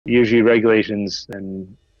Usually regulations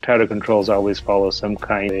and tighter controls always follow some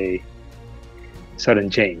kind of a sudden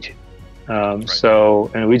change. Right.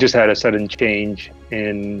 And we just had a sudden change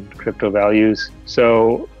in crypto values.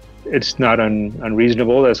 So it's not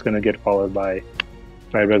unreasonable that's going to get followed by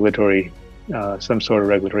regulatory, some sort of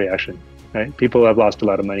regulatory action. Right? People have lost a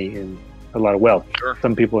lot of money and a lot of wealth. Sure.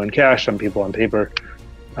 Some people in cash, some people on paper,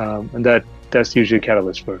 and that's usually a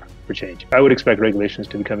catalyst for change. I would expect regulations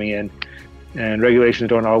to be coming in, and regulations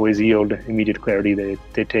don't always yield immediate clarity.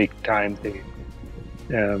 They take time.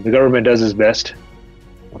 The government does its best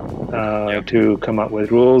to come up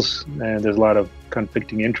with rules, and there's a lot of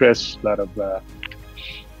conflicting interests, a lot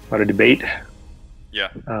of debate,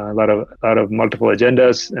 a lot of multiple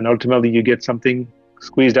agendas, and ultimately you get something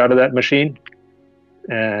squeezed out of that machine,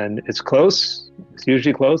 and it's close. It's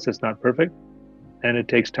usually close. It's not perfect, and it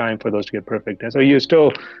takes time for those to get perfect. And so you're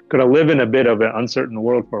still going to live in a bit of an uncertain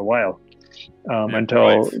world for a while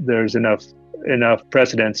until there's enough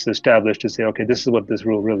precedents established to say, okay, this is what this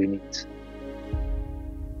rule really means.